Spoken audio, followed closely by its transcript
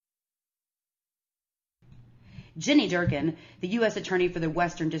Jenny Durkin, the U.S. Attorney for the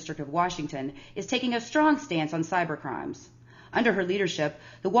Western District of Washington, is taking a strong stance on cybercrimes. Under her leadership,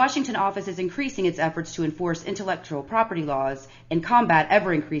 the Washington office is increasing its efforts to enforce intellectual property laws and combat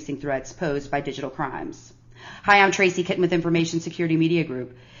ever-increasing threats posed by digital crimes. Hi, I'm Tracy Kitten with Information Security Media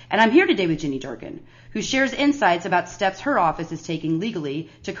Group, and I'm here today with Jenny Durkin, who shares insights about steps her office is taking legally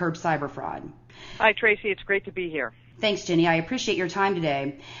to curb cyber fraud. Hi, Tracy. It's great to be here. Thanks, Jenny. I appreciate your time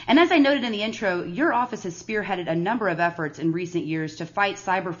today. And as I noted in the intro, your office has spearheaded a number of efforts in recent years to fight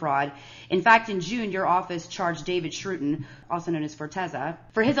cyber fraud. In fact, in June, your office charged David Scruton, also known as Forteza,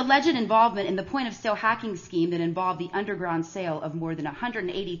 for his alleged involvement in the point-of-sale hacking scheme that involved the underground sale of more than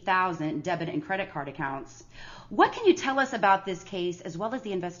 180,000 debit and credit card accounts. What can you tell us about this case as well as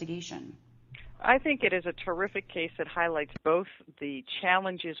the investigation? I think it is a terrific case that highlights both the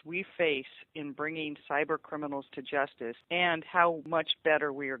challenges we face in bringing cyber criminals to justice and how much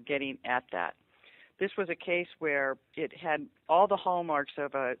better we are getting at that. This was a case where it had all the hallmarks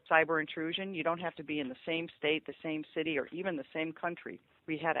of a cyber intrusion. You don't have to be in the same state, the same city, or even the same country.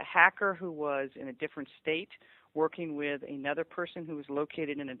 We had a hacker who was in a different state working with another person who was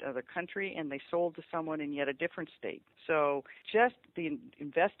located in another country, and they sold to someone in yet a different state. So just the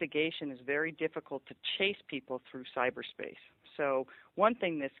investigation is very difficult to chase people through cyberspace. So one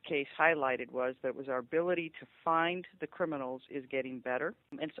thing this case highlighted was our ability to find the criminals is getting better.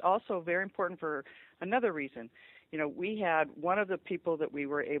 And it's also very important for another reason. You know, we had one of the people that we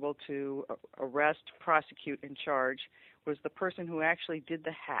were able to arrest, prosecute, and charge was the person who actually did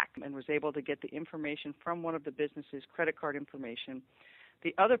the hack and was able to get the information from one of the businesses' credit card information.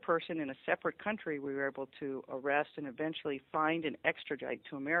 The other person in a separate country we were able to arrest and eventually find and extradite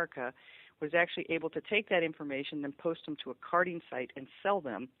to America was actually able to take that information, then post them to a carding site and sell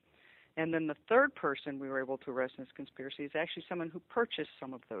them. And then the third person we were able to arrest in this conspiracy is actually someone who purchased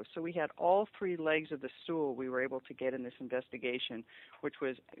some of those. So we had all three legs of the stool we were able to get in this investigation, which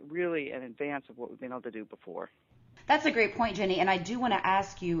was really an advance of what we've been able to do before. That's a great point, Jenny, and I do want to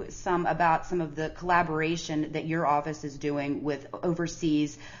ask you about some of the collaboration that your office is doing with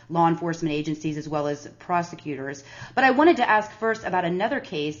overseas law enforcement agencies as well as prosecutors. But I wanted to ask first about another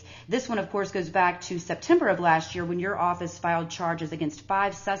case. This one, of course, goes back to September of last year when your office filed charges against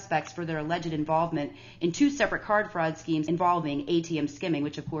 5 suspects for their alleged involvement in 2 separate card fraud schemes involving ATM skimming,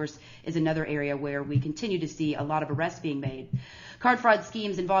 which, of course, is another area where we continue to see a lot of arrests being made. Card fraud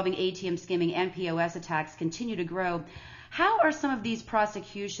schemes involving ATM skimming and POS attacks continue to grow. How are some of these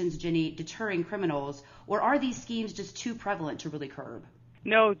prosecutions, Jenny, deterring criminals, or are these schemes just too prevalent to really curb?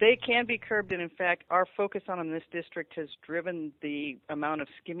 No, they can be curbed, and in fact, our focus on this district has driven the amount of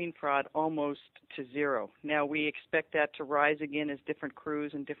skimming fraud almost to zero. Now, we expect that to rise again as different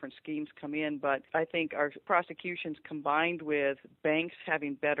crews and different schemes come in, but I think our prosecutions combined with banks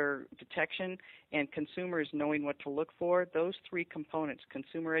having better detection and consumers knowing what to look for, those 3 components,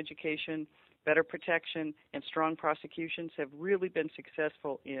 consumer education, better protection, and strong prosecutions have really been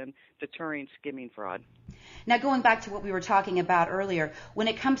successful in deterring skimming fraud. Now, going back to what we were talking about earlier, when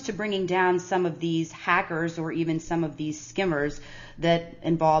it comes to bringing down some of these hackers or even some of these skimmers that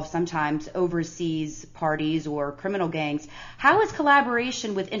involve sometimes overseas parties or criminal gangs, how is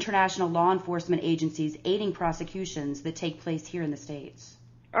collaboration with international law enforcement agencies aiding prosecutions that take place here in the States?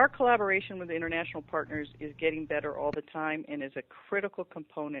 Our collaboration with international partners is getting better all the time and is a critical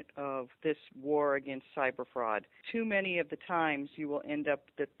component of this war against cyber fraud. Too many of the times you will end up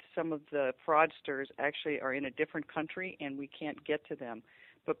that some of the fraudsters actually are in a different country and we can't get to them.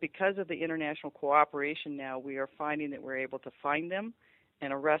 But because of the international cooperation now, we are finding that we're able to find them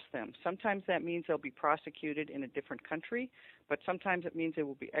and arrest them. Sometimes that means they'll be prosecuted in a different country, but sometimes it means they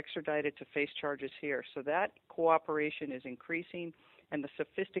will be extradited to face charges here. So that cooperation is increasing, and the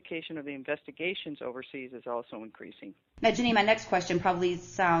sophistication of the investigations overseas is also increasing. Now, Jenny, my next question probably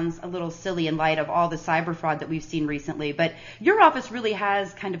sounds a little silly in light of all the cyber fraud that we've seen recently, but your office really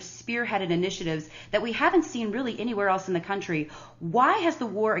has kind of spearheaded initiatives that we haven't seen really anywhere else in the country. Why has the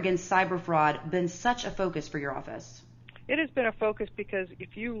war against cyber fraud been such a focus for your office? It has been a focus because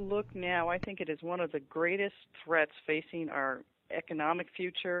if you look now, I think it is one of the greatest threats facing our economic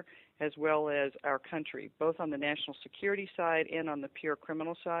future as well as our country, both on the national security side and on the pure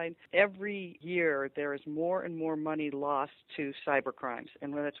criminal side. Every year there is more and more money lost to cyber crimes,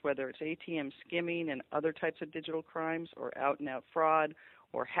 and whether it's ATM skimming and other types of digital crimes or out-and-out fraud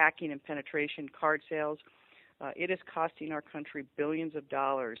or hacking and penetration card sales. It is costing our country billions of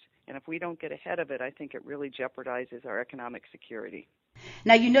dollars, and if we don't get ahead of it, I think it really jeopardizes our economic security.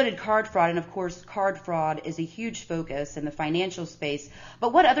 Now, you noted card fraud, and of course, card fraud is a huge focus in the financial space.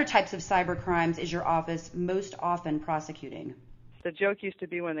 But what other types of cyber crimes is your office most often prosecuting? The joke used to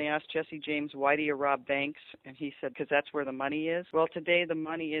be when they asked Jesse James, why do you rob banks? And he said, because that's where the money is. Well, today the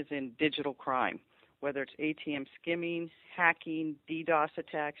money is in digital crime, whether it's ATM skimming, hacking, DDoS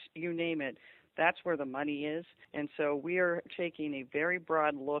attacks, you name it. That's where the money is. And so we are taking a very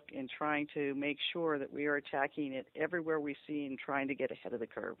broad look and trying to make sure that we are attacking it everywhere we see and trying to get ahead of the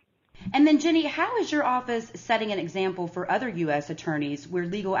curve. And then, Jenny, how is your office setting an example for other U.S. attorneys where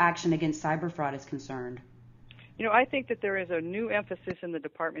legal action against cyber fraud is concerned? I think that there is a new emphasis in the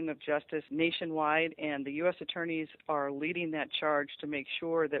Department of Justice nationwide, and the U.S. attorneys are leading that charge to make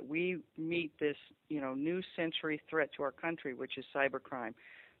sure that we meet this, new century threat to our country, which is cybercrime.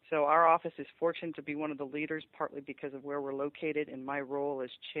 So our office is fortunate to be one of the leaders, partly because of where we're located and my role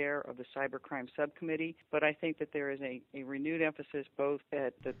as chair of the Cybercrime Subcommittee. But I think that there is a renewed emphasis both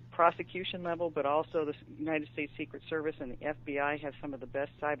at the prosecution level, but also the United States Secret Service and the FBI have some of the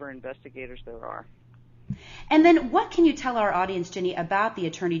best cyber investigators there are. And then what can you tell our audience, Jenny, about the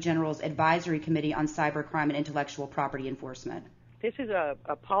Attorney General's Advisory Committee on Cybercrime and Intellectual Property Enforcement? This is a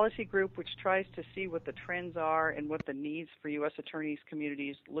policy group which tries to see what the trends are and what the needs for U.S. attorneys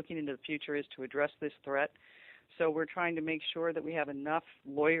communities looking into the future is to address this threat. So we're trying to make sure that we have enough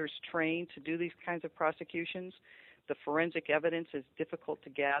lawyers trained to do these kinds of prosecutions. The forensic evidence is difficult to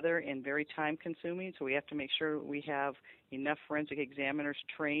gather and very time-consuming, so we have to make sure we have enough forensic examiners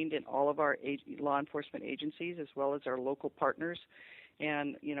trained in all of our law enforcement agencies as well as our local partners.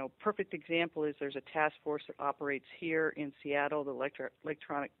 And, perfect example is there's a task force that operates here in Seattle, the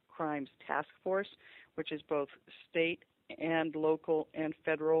Electronic Crimes Task Force, which is both state and local and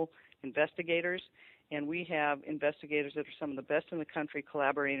federal investigators. And we have investigators that are some of the best in the country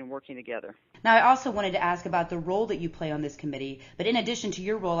collaborating and working together. Now, I also wanted to ask about the role that you play on this committee. But in addition to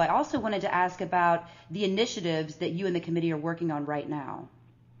your role, I also wanted to ask about the initiatives that you and the committee are working on right now.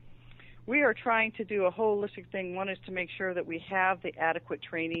 We are trying to do a holistic thing. One is to make sure that we have the adequate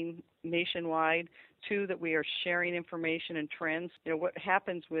training nationwide. Two, that we are sharing information and trends. What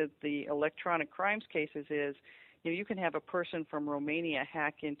happens with the electronic crimes cases is, you can have a person from Romania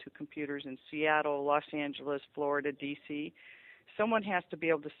hack into computers in Seattle, Los Angeles, Florida, D.C. Someone has to be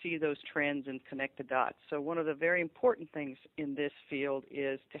able to see those trends and connect the dots. So one of the very important things in this field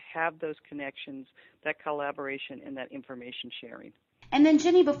is to have those connections, that collaboration, and that information sharing. And then,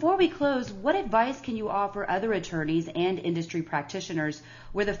 Jenny, before we close, what advice can you offer other attorneys and industry practitioners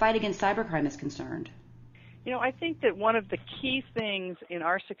where the fight against cybercrime is concerned? I think that one of the key things in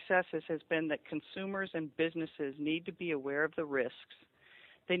our successes has been that consumers and businesses need to be aware of the risks.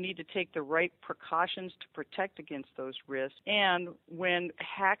 They need to take the right precautions to protect against those risks. And when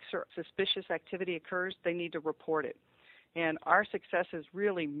hacks or suspicious activity occurs, they need to report it. And our successes,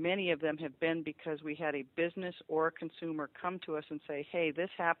 really, many of them have been because we had a business or a consumer come to us and say, hey, this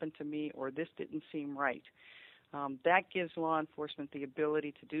happened to me or this didn't seem right. That gives law enforcement the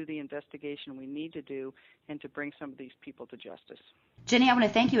ability to do the investigation we need to do and to bring some of these people to justice. Jenny, I want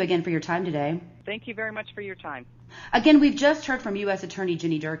to thank you again for your time today. Thank you very much for your time. Again, we've just heard from U.S. Attorney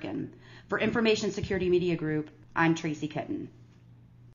Jenny Durkin. For Information Security Media Group, I'm Tracy Kitten.